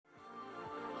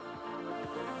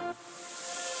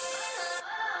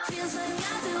Feels like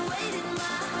I've been waiting my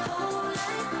whole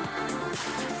life.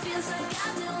 Feels like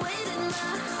I've been waiting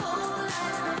my whole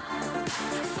life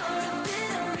for a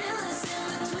bit of realism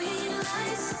between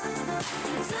lies.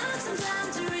 Took some time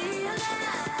to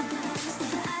realize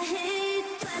I hate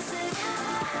plastic.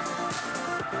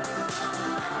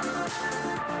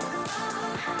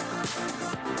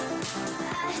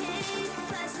 I hate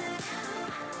plastic.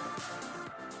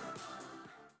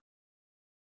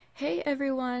 Hey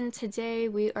everyone, today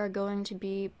we are going to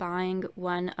be buying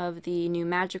one of the new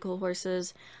magical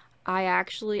horses. I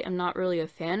actually am not really a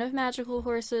fan of magical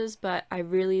horses, but I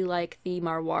really like the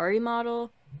Marwari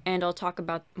model, and I'll talk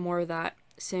about more of that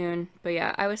soon. But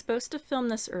yeah, I was supposed to film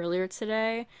this earlier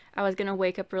today. I was gonna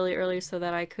wake up really early so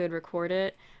that I could record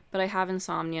it, but I have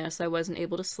insomnia, so I wasn't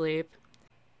able to sleep.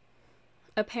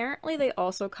 Apparently they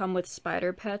also come with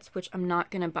spider pets, which I'm not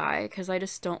gonna buy because I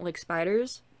just don't like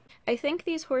spiders. I think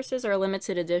these horses are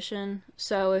limited edition,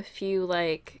 so if you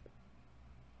like,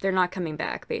 they're not coming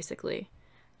back, basically.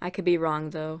 I could be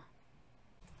wrong, though.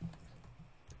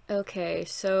 Okay,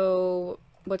 so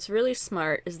what's really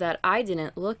smart is that I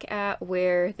didn't look at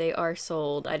where they are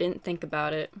sold. I didn't think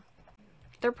about it.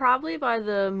 They're probably by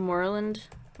the Moorland,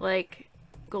 like,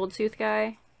 gold tooth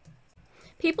guy.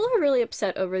 People are really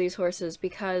upset over these horses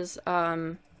because,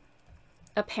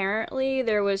 apparently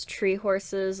there was tree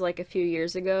horses like a few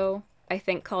years ago, I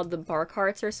think called the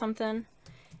Barkharts or something,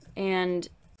 and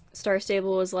Star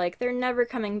Stable was like, they're never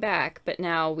coming back, but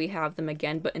now we have them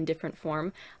again, but in different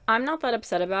form. I'm not that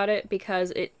upset about it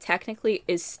because it technically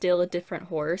is still a different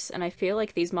horse, and I feel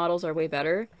like these models are way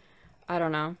better. I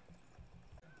don't know.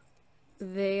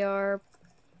 They're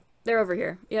over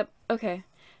here. Yep, okay.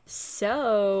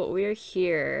 So, we're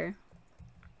here.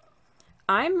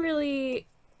 I'm really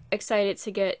excited to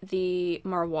get the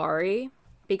Marwari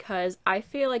because I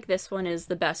feel like this one is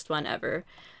the best one ever.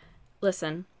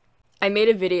 Listen, I made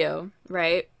a video,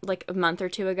 right, like a month or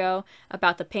two ago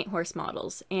about the paint horse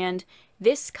models, and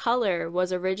this color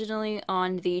was originally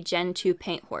on the Gen 2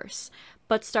 paint horse,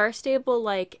 but Star Stable,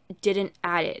 like, didn't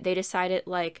add it. They decided,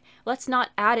 like, let's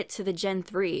not add it to the Gen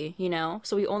 3, you know,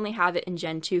 so we only have it in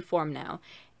Gen 2 form now.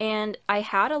 And I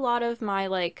had a lot of my,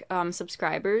 like,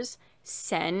 subscribers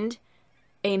send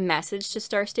a message to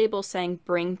Star Stable saying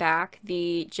bring back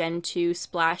the Gen 2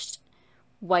 splashed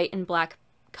white and black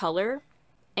color,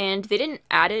 and they didn't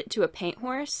add it to a paint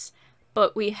horse,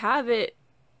 but we have it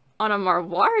on a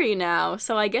Marwari now,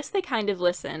 so I guess they kind of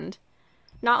listened.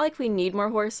 Not like we need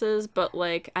more horses, but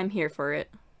like, I'm here for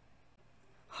it.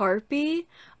 Harpy?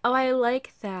 Oh, I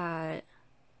like that.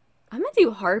 I'm gonna do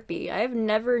Harpy. I have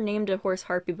never named a horse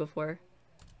Harpy before.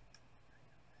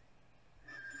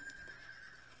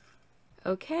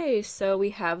 Okay, so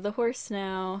we have the horse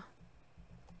now.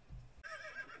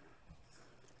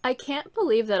 I can't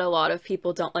believe that a lot of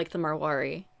people don't like the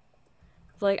Marwari.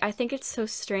 Like, I think it's so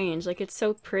strange. Like, it's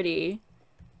so pretty.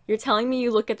 You're telling me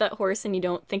you look at that horse and you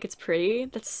don't think it's pretty?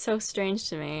 That's so strange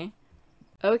to me.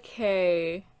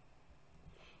 Okay.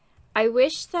 I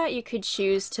wish that you could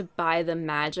choose to buy the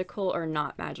magical or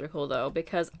not magical, though,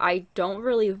 because I don't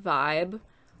really vibe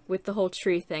with the whole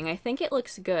tree thing. I think it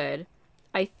looks good.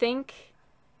 I think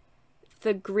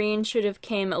the green should have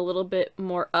came a little bit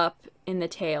more up in the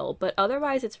tail, but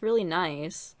otherwise it's really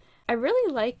nice. I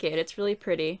really like it. It's really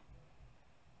pretty.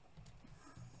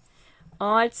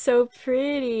 Oh, it's so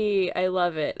pretty. I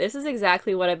love it. This is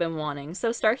exactly what I've been wanting.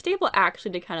 So Star Stable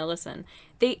actually did kind of listen.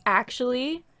 They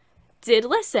actually did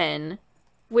listen,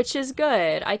 which is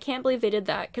good. I can't believe they did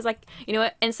that. Because, like, you know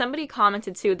what? And somebody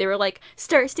commented, too. They were like,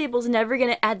 Star Stable's never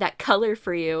going to add that color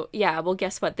for you. Yeah, well,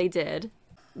 guess what? They did.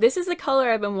 This is the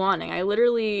color I've been wanting. I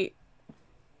literally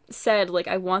said, like,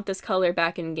 I want this color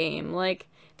back in game. Like,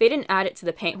 they didn't add it to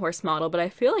the paint horse model, but I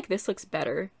feel like this looks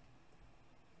better.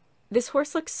 This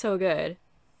horse looks so good.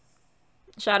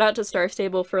 Shout out to Star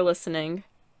Stable for listening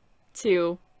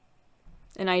to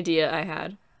an idea I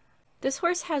had. This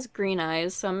horse has green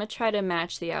eyes, so I'm gonna try to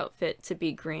match the outfit to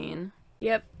be green.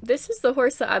 Yep, this is the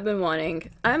horse that I've been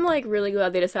wanting. I'm like really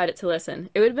glad they decided to listen.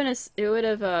 It would have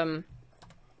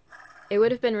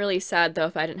been really sad though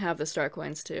if I didn't have the star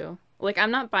coins too. Like,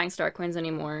 I'm not buying star coins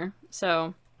anymore,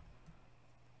 so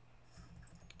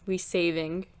we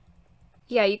saving.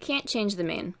 Yeah, you can't change the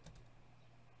mane.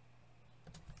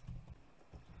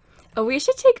 Oh, we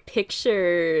should take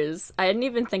pictures. I didn't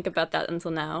even think about that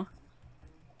until now.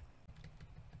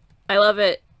 I love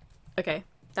it. Okay,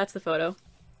 that's the photo.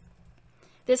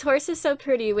 This horse is so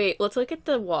pretty. Wait, let's look at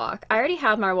the walk. I already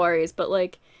have Marwaris, but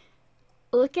like,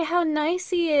 look at how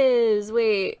nice he is.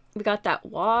 Wait, we got that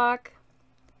walk.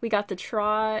 We got the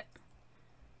trot.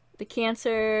 The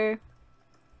cancer.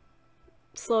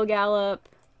 Slow gallop.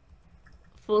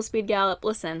 full speed gallop.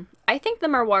 Listen, I think the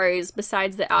Marwaris,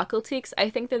 besides the Alkalteeks, I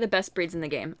think they're the best breeds in the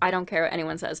game. I don't care what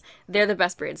anyone says. They're the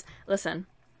best breeds. Listen,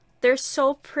 they're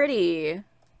so pretty.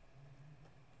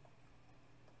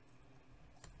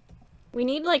 We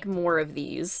need, like, more of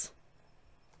these.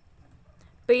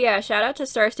 But yeah, shout out to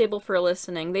Star Stable for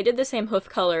listening. They did the same hoof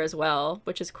color as well,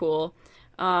 which is cool.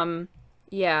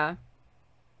 Yeah.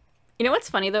 You know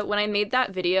what's funny, though? When I made that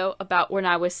video about when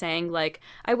I was saying, like,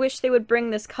 I wish they would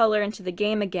bring this color into the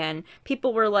game again,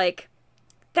 people were like,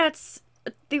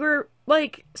 they were,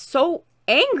 like, so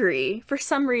angry for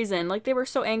some reason. Like, they were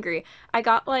so angry. I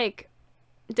got, like,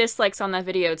 dislikes on that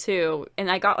video, too,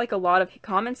 and I got, like, a lot of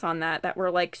comments on that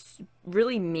were, like,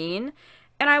 really mean,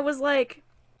 and I was like,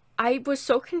 I was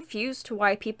so confused to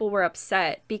why people were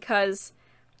upset, because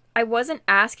I wasn't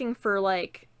asking for,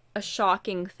 like, a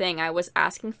shocking thing. I was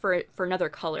asking for another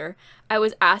color. I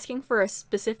was asking for a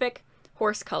specific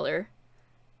horse color.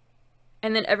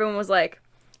 And then everyone was like,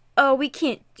 oh, we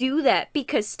can't do that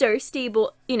because Star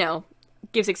Stable, you know,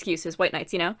 gives excuses, white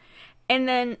knights, you know? And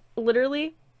then,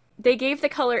 literally, they gave the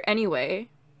color anyway.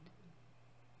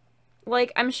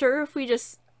 Like, I'm sure if we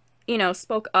just, you know,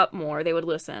 spoke up more, they would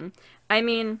listen. I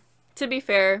mean, to be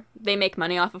fair, they make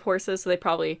money off of horses, so they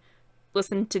probably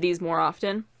listen to these more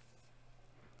often.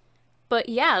 But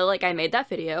yeah, like, I made that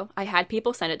video. I had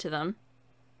people send it to them.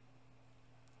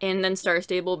 And then Star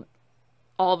Stable,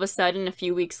 all of a sudden, a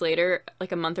few weeks later,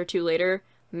 like a month or two later,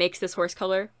 makes this horse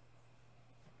color.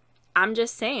 I'm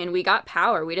just saying, we got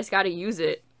power. We just gotta use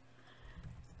it.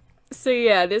 So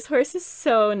yeah, this horse is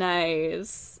so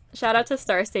nice. Shout out to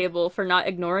Star Stable for not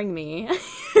ignoring me.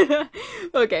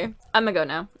 Okay, I'm gonna go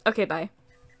now. Okay, bye.